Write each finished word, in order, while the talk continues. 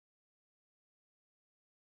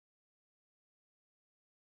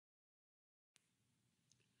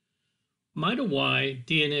MitoY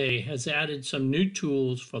DNA has added some new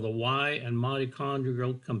tools for the Y and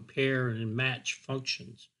mitochondrial compare and match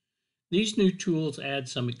functions. These new tools add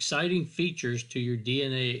some exciting features to your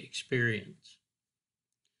DNA experience.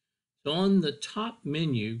 So on the top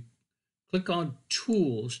menu, click on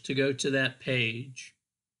Tools to go to that page.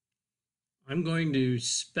 I'm going to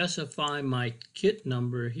specify my kit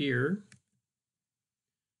number here.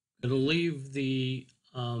 It'll leave the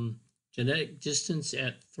genetic distance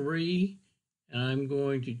at 3, and I'm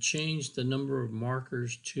going to change the number of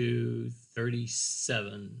markers to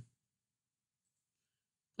 37.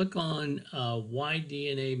 Click on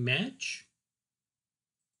Y-DNA match.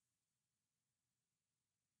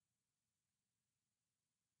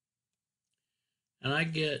 And I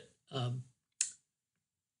get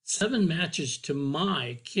 7 matches to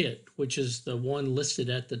my kit, which is the one listed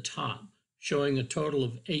at the top, showing a total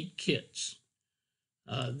of 8 kits.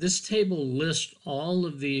 This table lists all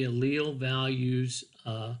of the allele values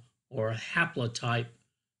or a haplotype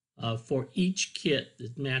for each kit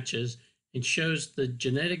that matches and shows the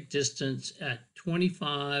genetic distance at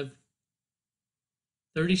 25,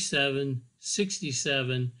 37,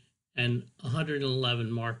 67, and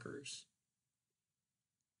 111 markers.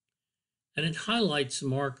 And it highlights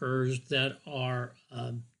markers that are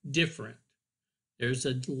different. There's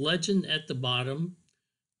a legend at the bottom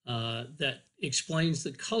that explains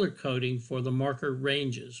the color coding for the marker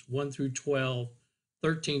ranges 1 through 12,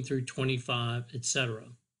 13 through 25, etc.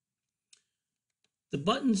 The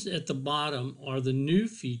buttons at the bottom are the new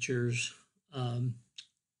features that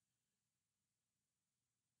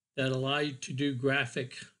allow you to do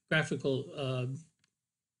graphical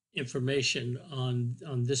information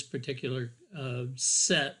on this particular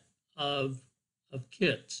set of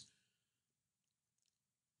kits.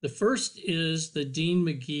 The first is the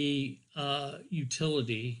McKee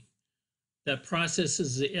Utility that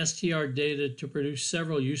processes the STR data to produce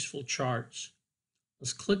several useful charts.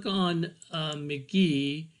 Let's click on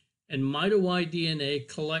McKee, and mitoY DNA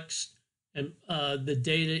collects the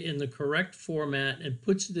data in the correct format and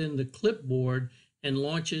puts it in the clipboard and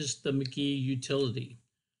launches the McKee Utility.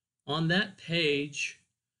 On that page,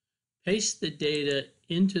 paste the data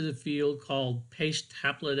into the field called Paste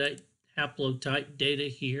Haplotype Data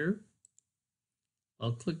here.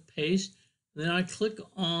 I'll click Paste, then I click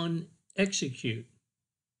on Execute.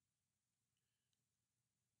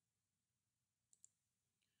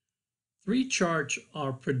 Three charts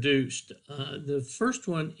are produced. The first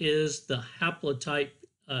one is the haplotype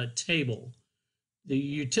table. The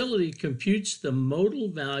utility computes the modal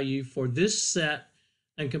value for this set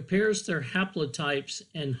and compares their haplotypes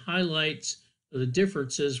and highlights the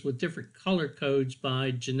differences with different color codes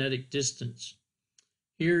by genetic distance.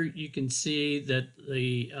 Here you can see that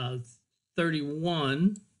the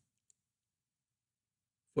 31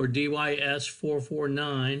 for DYS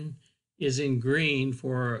 449 is in green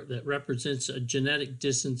that represents a genetic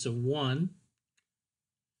distance of 1.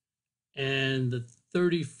 And the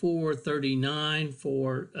 3439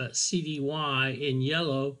 for CDY in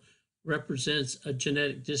yellow represents a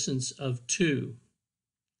genetic distance of 2.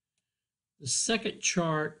 The second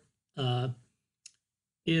chart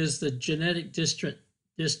is the genetic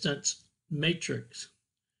distance matrix.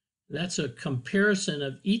 That's a comparison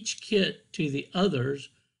of each kit to the others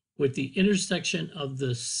with the intersection of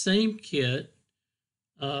the same kit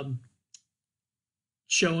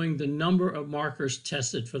showing the number of markers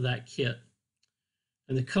tested for that kit.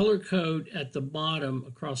 And the color code at the bottom,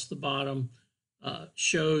 across the bottom,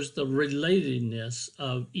 shows the relatedness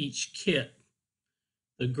of each kit.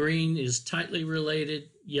 The green is tightly related,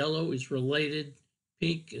 yellow is related,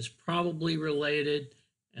 pink is probably related,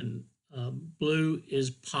 and blue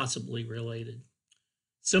is possibly related.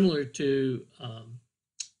 Similar to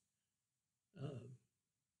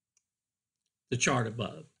the chart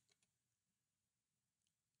above.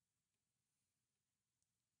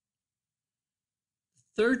 The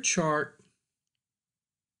third chart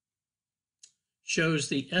shows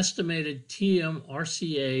the estimated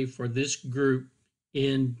TMRCA for this group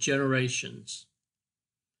in generations.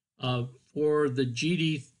 For the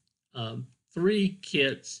GD3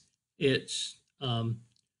 kits, it's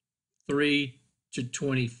 3 to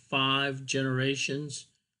 25 generations.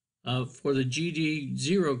 For the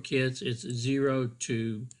GD0 kits, it's 0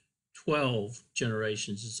 to 12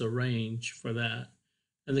 generations. It's a range for that.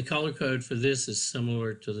 And the color code for this is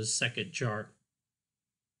similar to the second chart.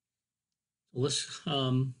 Let's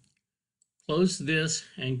close this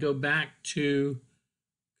and go back to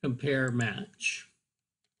compare match.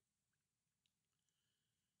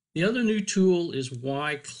 The other new tool is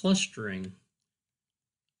Y clustering.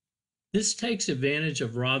 This takes advantage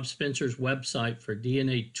of Rob Spencer's website for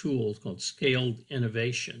DNA tools called Scaled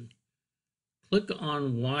Innovation. Click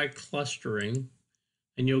on Y clustering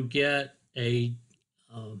and you'll get a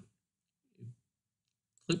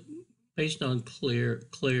click, paste on clear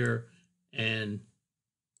and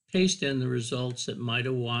paste in the results that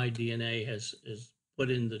MitoY DNA has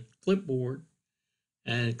put in the clipboard,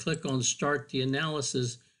 and click on start the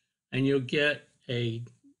analysis, and you'll get a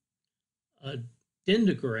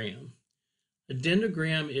dendrogram. A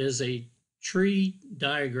dendrogram is a tree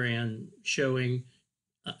diagram showing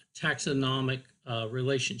taxonomic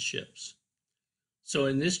relationships. So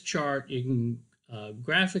in this chart, you can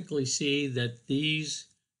graphically see that these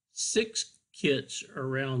 6 kits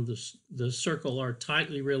around the circle are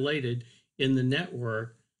tightly related in the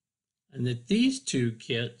network, and that these 2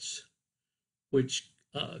 kits, which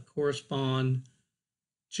correspond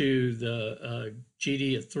to the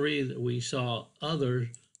GD of 3 that we saw, others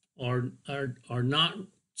are not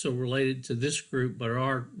so related to this group, but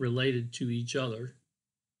are related to each other.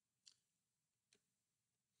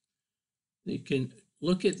 You can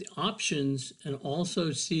look at the options and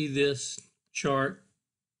also see this chart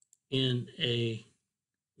in a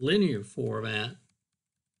linear format.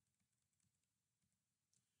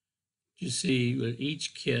 You see with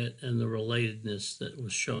each kit and the relatedness that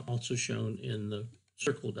was also shown in the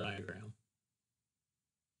circle diagram.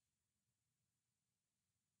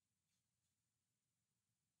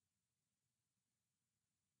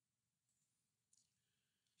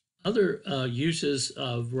 Other uses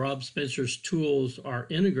of Rob Spencer's tools are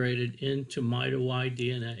integrated into mitoY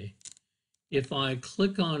DNA. If I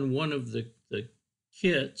click on one of the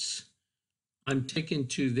kits, I'm taken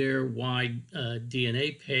to their Y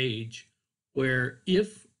DNA page, where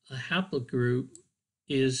if a haplogroup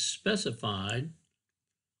is specified,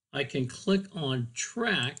 I can click on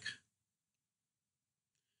track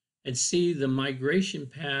and see the migration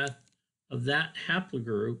path of that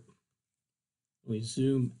haplogroup. We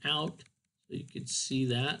zoom out so you can see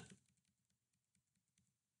that.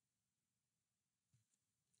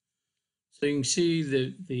 So you can see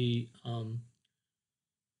the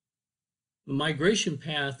migration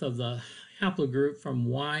path of the haplogroup from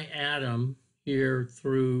Y atom here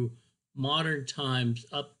through modern times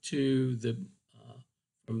up to the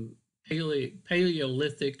from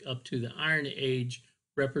Paleolithic up to the Iron Age,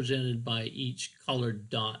 represented by each colored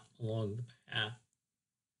dot along the path.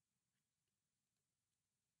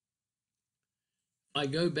 I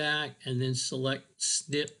go back and then select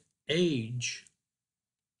SNP age.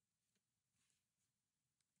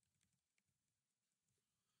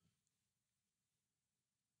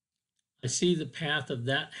 I see the path of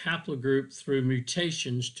that haplogroup through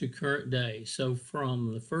mutations to current day. So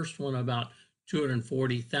from the first one about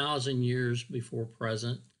 240,000 years before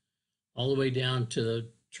present, all the way down to the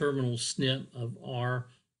terminal SNP of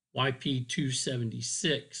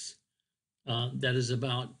RYP276. That is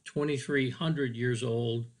about 2,300 years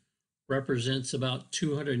old, represents about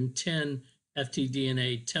 210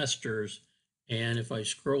 ftDNA testers. And if I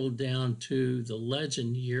scroll down to the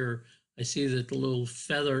legend here, I see that the little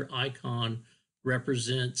feather icon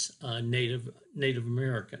represents Native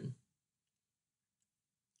American.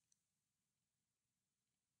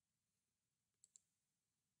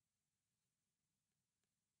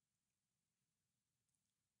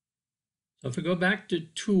 So if we go back to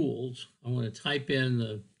tools, I want to type in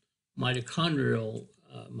the mitochondrial,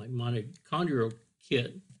 my mitochondrial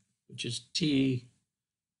kit, which is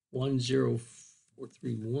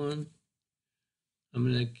T10431.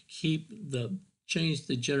 I'm going to change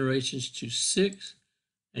the generations to 6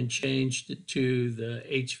 and change it to the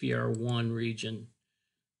HVR1 region.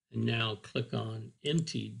 And now click on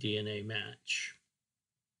empty DNA match.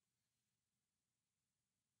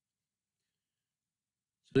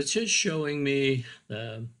 So it's just showing me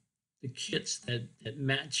the kits that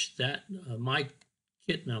match that my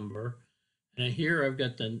kit number. And here I've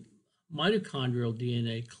got the mitochondrial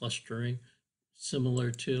DNA clustering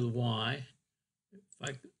similar to the Y. If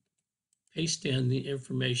I paste in the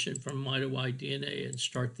information from mitoY DNA and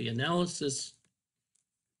start the analysis,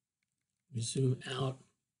 we zoom out,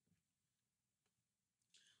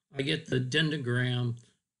 I get the dendrogram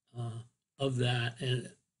of that, and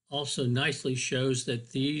it also nicely shows that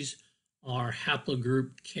these are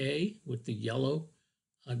haplogroup K with the yellow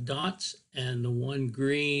dots, and the one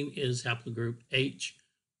green is haplogroup H,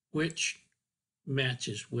 which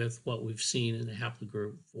matches with what we've seen in the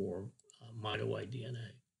haplogroup for mitoY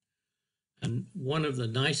DNA. And one of the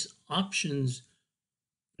nice options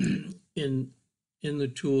in the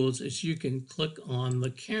tools is you can click on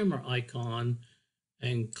the camera icon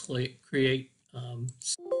and create a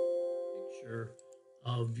picture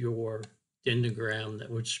of your dendrogram that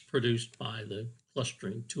was produced by the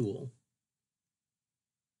clustering tool.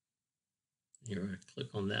 Here, I click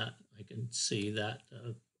on that. I can see that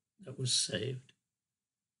that was saved.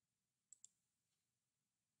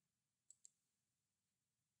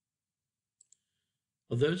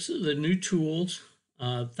 Well, those are the new tools.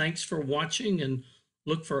 Thanks for watching, and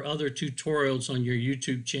look for other tutorials on your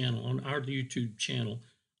YouTube channel, on our YouTube channel.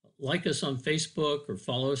 Like us on Facebook or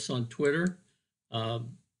follow us on Twitter.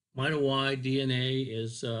 MitoY DNA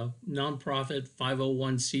is a nonprofit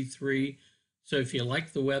 501c3. So if you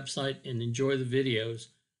like the website and enjoy the videos,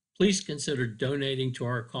 please consider donating to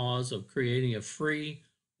our cause of creating a free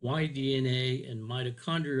Y-DNA and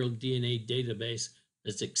mitochondrial DNA database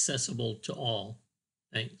that's accessible to all.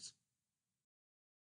 Thanks.